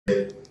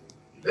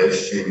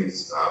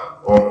elections are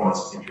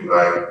almost, if you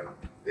like,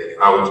 the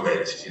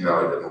ultimate in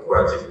our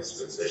democratic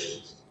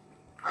dispensations.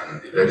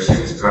 And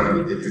elections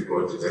can be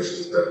difficult,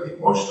 elections can be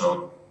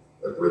emotional,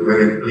 but we're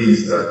very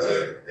pleased that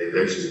the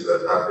elections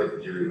that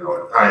happened during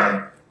our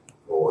time,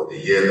 or the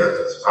year that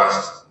has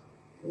passed,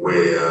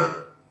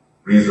 were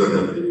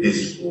reasonably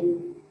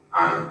peaceful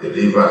and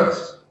delivered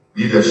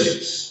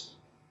leaderships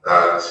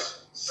that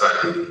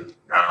Sadc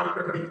now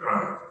can be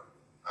proud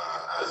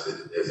as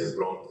a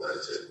bloc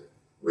that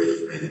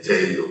we've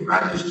maintained or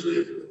managed to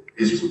have a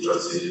peaceful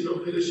transition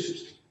of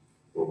leaderships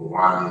from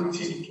one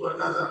team to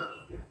another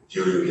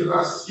during the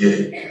last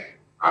year.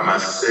 I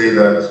must say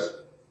that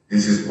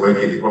this is work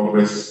in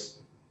progress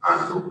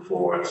and look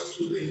forward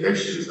to the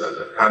elections that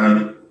are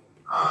coming,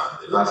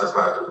 the latter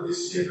part of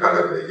this year,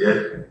 calendar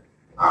year.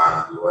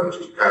 And we want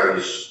to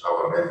encourage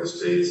our member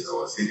states,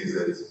 our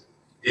citizens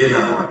in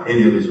our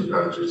individual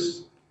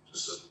countries to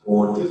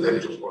support the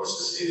electoral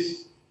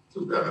processes,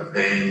 to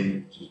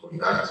campaign, to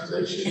conduct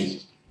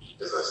elections,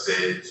 as I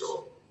said,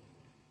 so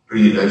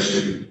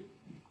pre-election,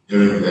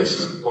 during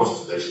election, and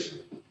post-election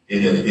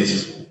in a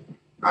peaceful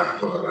and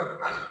tolerant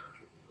manner,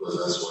 because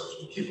that's what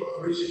will keep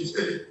our region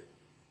steady.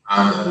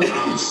 And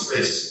allow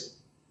space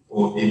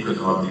for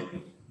economic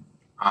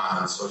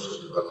and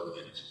social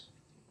development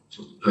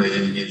to play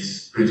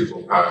its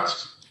critical part,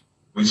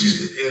 which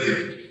is the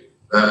area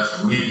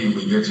that we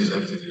get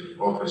elected in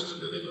office to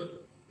deliver,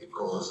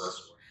 because that's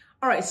what.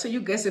 All right, so you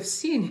guys have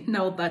seen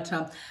now that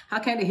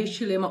Hakainde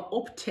Hichilema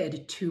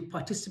opted to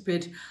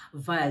participate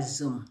via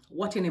Zoom.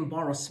 What an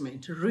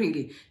embarrassment,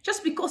 really,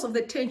 just because of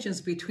the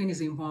tensions between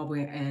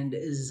Zimbabwe and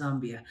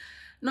Zambia.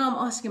 Now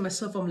I'm asking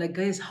myself, I'm like,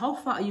 guys, how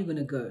far are you going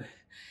to go?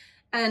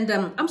 And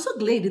I'm so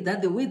glad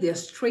that the way they're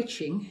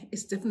stretching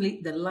is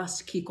definitely the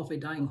last kick of a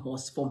dying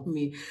horse for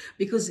me,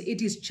 because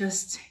it is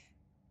just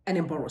an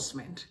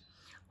embarrassment.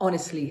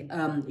 Honestly,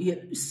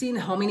 you've seen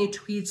how many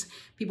tweets,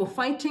 people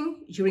fighting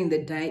during the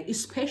day,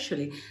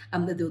 especially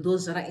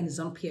those that are in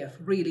Zambia,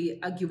 really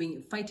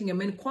arguing, fighting a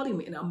man, calling him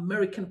an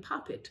American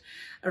puppet,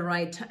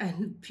 right?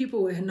 And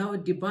people are now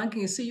debunking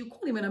and say, you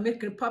call him an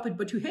American puppet,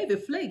 but you have a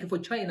flag for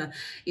China,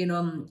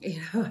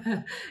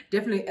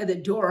 definitely at the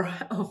door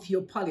of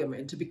your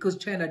parliament, because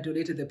China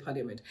donated the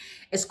parliament.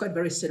 It's quite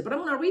very sad. But I'm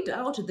going to read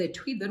out the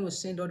tweet that was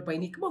sent out by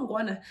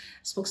Mnangagwa,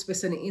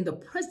 spokesperson in the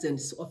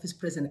president's office,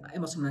 President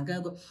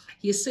Mnangagwa.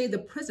 He said the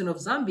president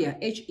of Zambia,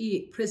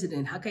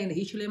 President Hakainde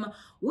Hichilema,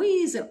 who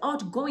is an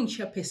outgoing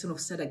chairperson of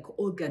Sadc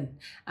organ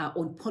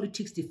on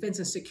politics, defense,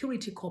 and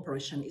security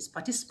cooperation, is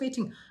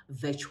participating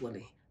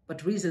virtually.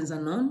 But reasons are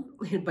known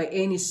by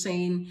any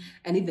sane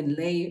and even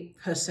lay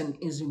person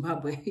in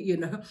Zimbabwe.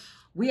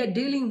 We are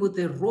dealing with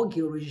a rogue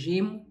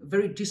regime,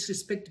 very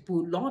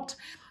disrespectful lot,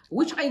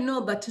 which I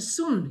know that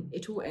soon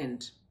it will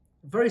end.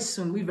 Very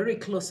soon, we're very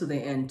close to the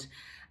end.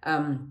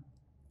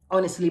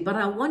 Honestly, but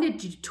I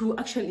wanted to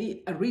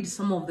actually read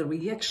some of the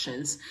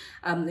reactions,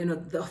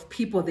 of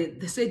people.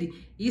 They said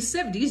he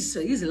saved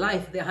his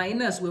life. The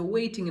hyenas were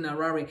waiting in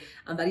Harare,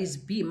 and that is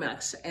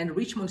B-Max. And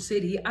Richmond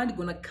said he ain't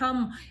gonna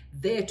come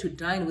there to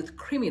dine with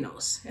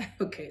criminals.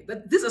 Okay,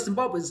 but these are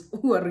Zimbabweans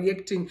who are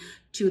reacting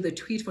to the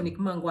tweet from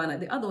Mnangagwa.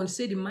 The other one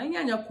said,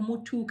 "Manyanya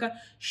kumutuka,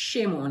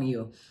 shame on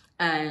you."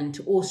 And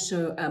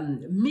also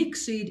Mick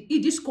said,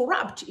 it is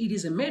corrupt, it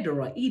is a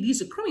murderer, it is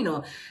a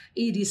criminal,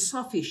 it is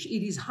selfish,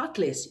 it is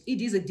heartless,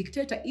 it is a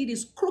dictator, it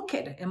is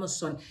crooked,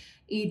 Emerson,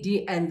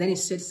 and then he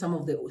said some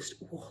of the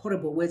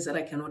horrible words that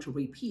I cannot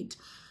repeat.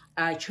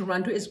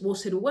 Chirando as well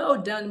said,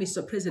 well done,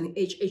 Mr. President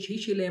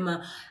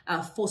Hichilema,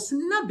 for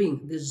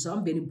snubbing the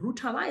Zambian,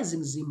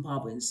 brutalizing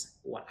Zimbabweans.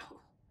 Wow.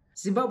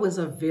 Zimbabweans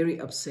are very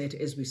upset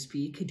as we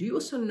speak. Do you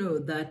also know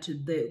that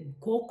the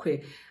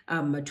Gokwe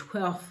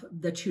 12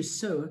 that you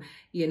saw,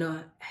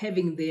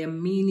 having their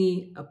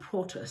mini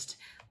protest,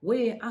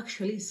 were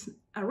actually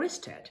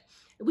arrested,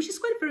 which is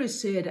quite very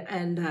sad.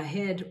 And I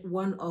had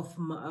one of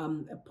my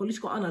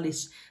political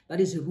analysts,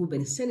 that is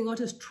Rueben, sending out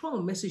a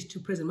strong message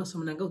to President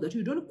Mnangagwa that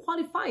you don't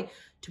qualify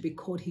to be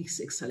called His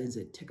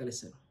Excellency. Take a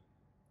listen.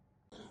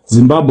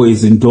 Zimbabwe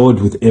is endowed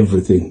with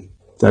everything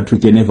that we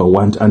can ever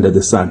want under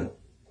the sun.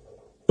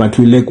 But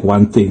we lack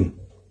one thing.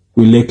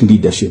 We lack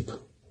leadership.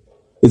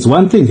 It's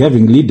one thing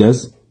having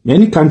leaders.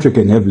 Any country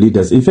can have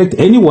leaders. In fact,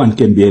 anyone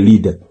can be a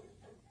leader.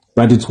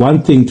 But it's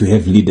one thing to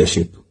have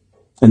leadership.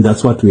 And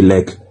that's what we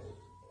lack.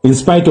 In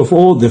spite of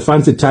all the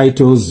fancy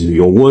titles,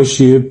 your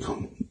worship,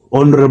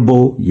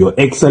 honorable, your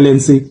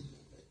excellency,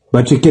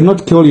 but you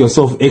cannot call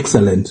yourself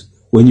excellent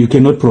when you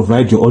cannot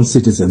provide your own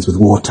citizens with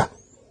water.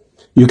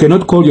 You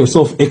cannot call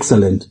yourself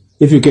excellent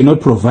if you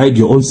cannot provide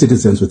your own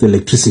citizens with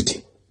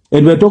electricity.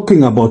 And we're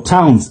talking about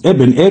towns,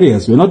 urban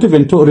areas. We're not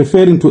even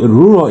referring to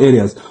rural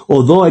areas,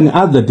 although in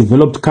other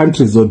developed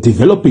countries or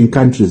developing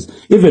countries,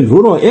 even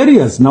rural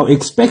areas now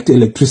expect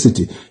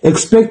electricity,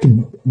 expect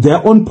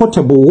their own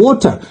potable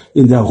water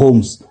in their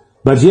homes.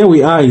 But here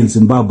we are in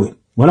Zimbabwe,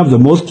 one of the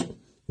most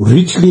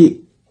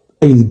richly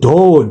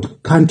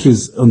endowed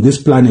countries on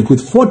this planet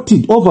with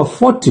over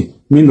 40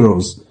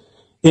 minerals.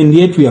 And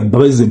yet we are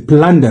busy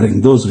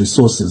plundering those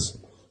resources.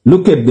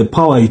 Look at the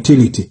power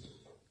utility.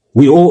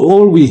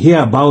 All we hear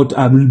about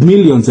are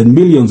millions and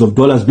millions of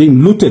dollars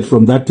being looted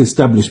from that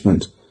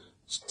establishment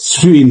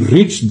to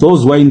enrich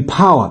those who are in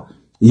power,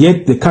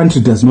 yet the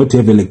country does not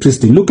have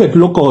electricity. Look at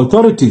local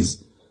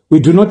authorities. We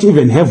do not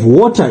even have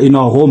water in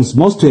our homes.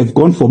 Most have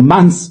gone for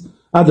months.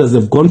 Others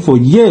have gone for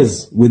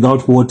years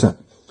without water.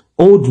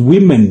 Old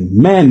women,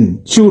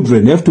 men,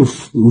 children have to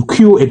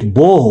queue at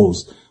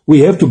boreholes.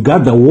 We have to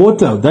gather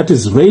water that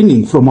is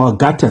raining from our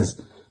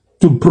gutters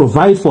to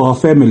provide for our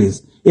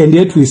families. And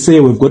yet we say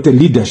we've got a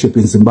leadership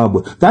in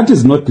Zimbabwe. That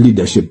is not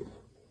leadership.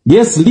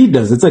 Yes,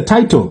 leaders, it's a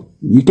title.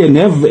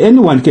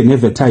 Anyone can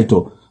have a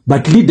title.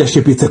 But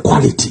leadership is a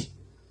quality.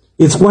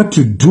 It's what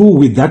you do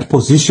with that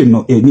position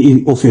of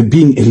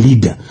being a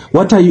leader.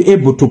 What are you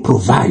able to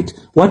provide?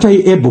 What are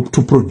you able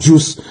to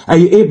produce? Are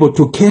you able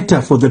to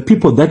cater for the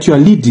people that you are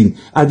leading?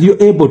 Are you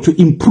able to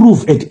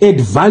improve and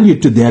add value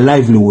to their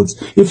livelihoods?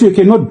 If you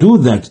cannot do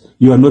that,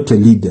 you are not a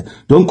leader.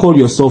 Don't call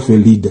yourself a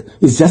leader.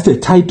 It's just a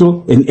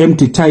title, an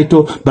empty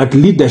title, but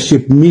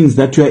leadership means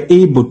that you are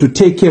able to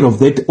take care of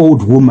that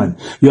old woman.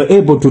 You are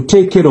able to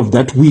take care of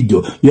that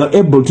widow. You are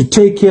able to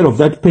take care of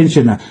that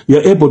pensioner. You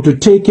are able to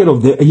take care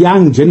of the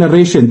young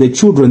generation, the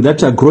children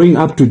that are growing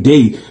up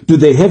today. Do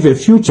they have a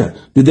future?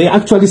 Do they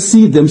actually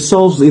see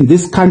themselves in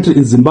this country,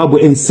 in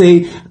Zimbabwe, and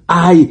say,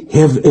 I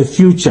have a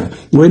future.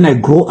 When I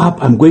grow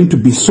up, I'm going to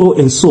be so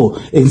and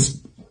so.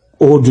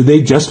 Or do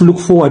they just look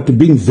forward to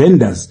being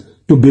vendors,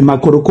 to be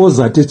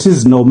makorokoza,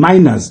 artisanal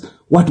miners?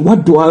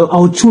 What do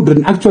our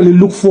children actually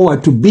look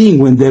forward to being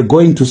when they're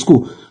going to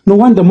school? No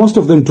wonder most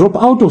of them drop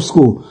out of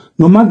school.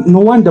 No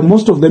wonder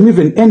most of them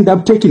even end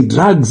up taking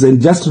drugs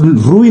and just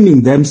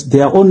ruining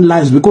their own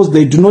lives because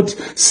they do not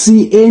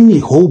see any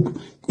hope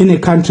in a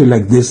country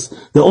like this.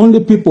 The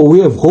only people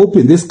who have hope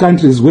in this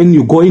country is when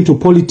you go into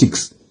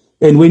politics.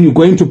 And when you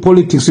go into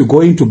politics, you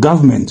go into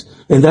government.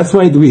 And that's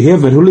why we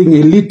have a ruling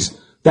elite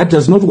that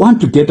does not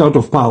want to get out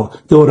of power.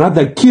 They will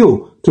rather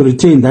kill to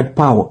retain that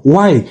power.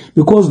 Why?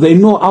 Because they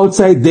know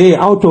outside there,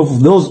 out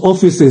of those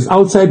offices,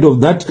 outside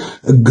of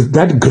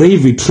that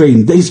gravy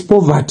train, there is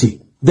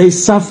poverty, there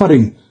is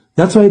suffering.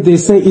 That's why they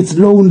say it's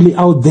lonely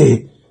out there.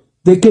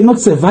 They cannot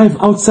survive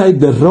outside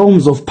the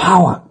realms of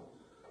power.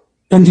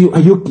 And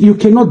you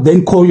cannot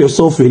then call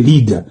yourself a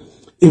leader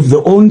if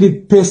the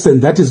only person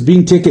that is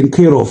being taken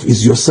care of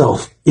is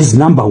yourself, is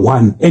number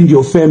one, and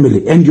your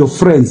family, and your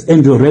friends,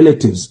 and your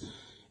relatives.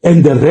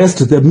 And the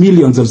rest, the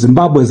millions of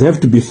Zimbabweans, have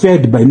to be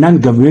fed by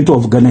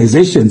non-governmental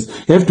organizations,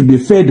 have to be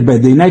fed by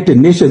the United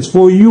Nations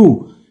for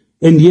you.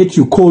 And yet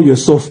you call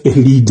yourself a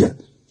leader.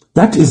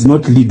 That is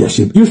not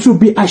leadership. You should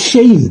be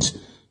ashamed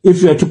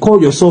if you are to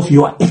call yourself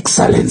your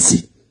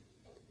excellency.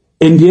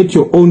 And yet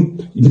your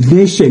own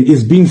nation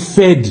is being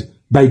fed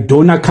by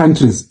donor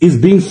countries, is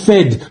being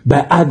fed by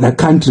other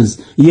countries.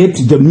 Yet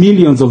the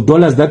millions of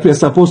dollars that we are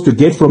supposed to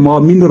get from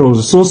our mineral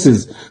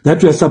resources,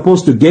 that we are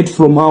supposed to get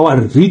from our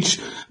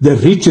the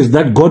riches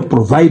that God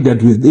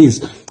provided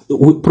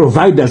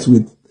provide us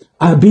with,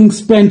 are being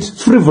spent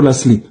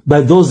frivolously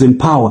by those in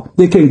power.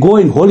 They can go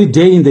on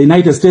holiday in the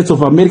United States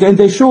of America and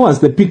they show us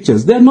the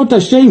pictures. They're not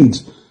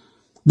ashamed.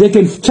 They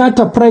can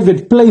charter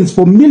private planes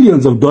for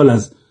millions of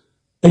dollars,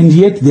 and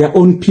yet their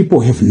own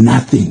people have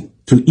nothing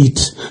to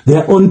eat.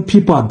 Their own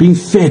people are being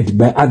fed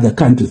by other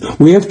countries.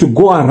 We have to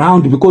go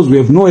around because we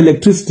have no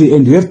electricity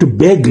and we have to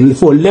beg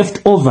for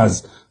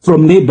leftovers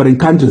from neighboring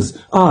countries.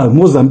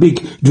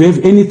 Mozambique, do you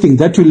have anything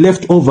that you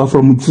left over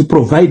from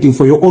providing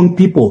for your own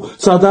people?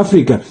 South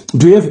Africa,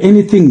 do you have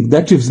anything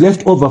that you've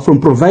left over from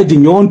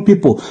providing your own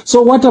people?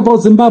 So what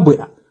about Zimbabwe?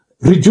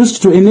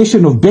 Reduced to a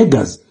nation of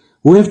beggars.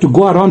 We have to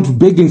go around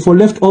begging for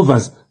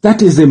leftovers.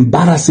 That is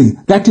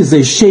embarrassing. That is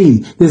a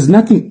shame. There's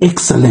nothing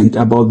excellent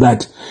about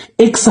that.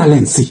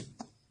 Excellency,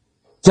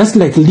 just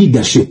like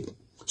leadership,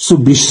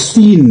 should be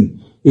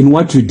seen in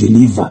what you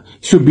deliver.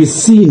 It should be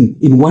seen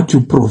in what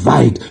you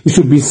provide. It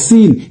should be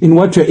seen in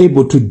what you're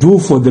able to do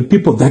for the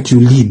people that you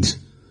lead.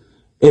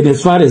 And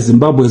as far as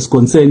Zimbabwe is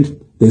concerned,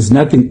 there's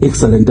nothing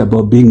excellent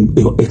about being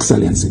your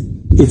excellency.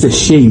 It's a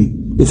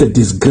shame. It's a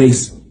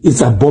disgrace.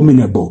 It's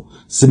abominable.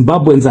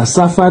 Zimbabweans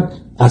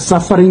are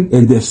suffering,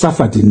 and they've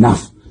suffered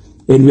enough.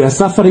 And we are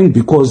suffering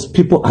because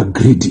people are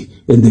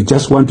greedy and they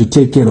just want to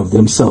take care of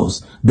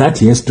themselves. That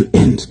has to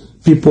end.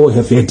 People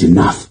have had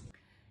enough.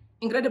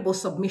 Incredible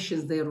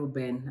submissions there,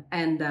 Rueben.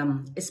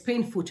 And it's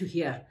painful to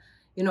hear.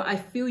 You know, I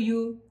feel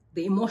you.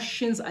 The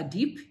emotions are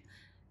deep.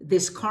 The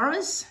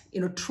scars,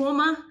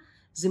 trauma.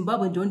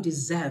 Zimbabweans don't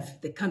deserve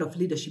the kind of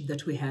leadership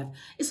that we have.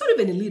 It's not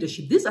even a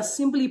leadership. These are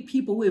simply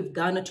people who have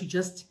garnered to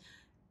just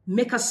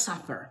make us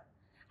suffer.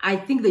 I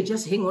think they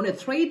just hang on a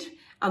thread.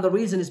 And the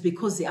reason is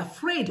because they're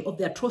afraid of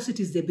the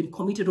atrocities they've been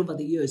committed over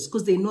the years,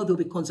 because they know there'll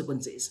be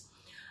consequences.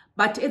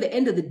 But at the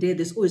end of the day,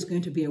 there's always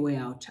going to be a way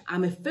out.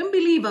 I'm a firm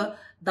believer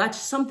that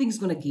something's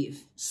going to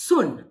give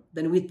soon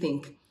than we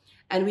think.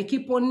 And we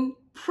keep on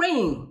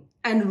praying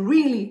and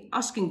really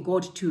asking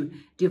God to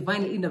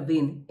divinely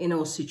intervene in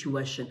our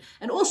situation.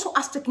 And also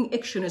us taking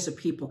action as a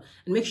people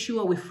and make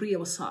sure we free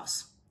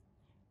ourselves.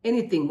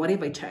 Anything,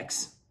 whatever it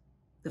takes,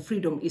 the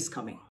freedom is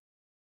coming.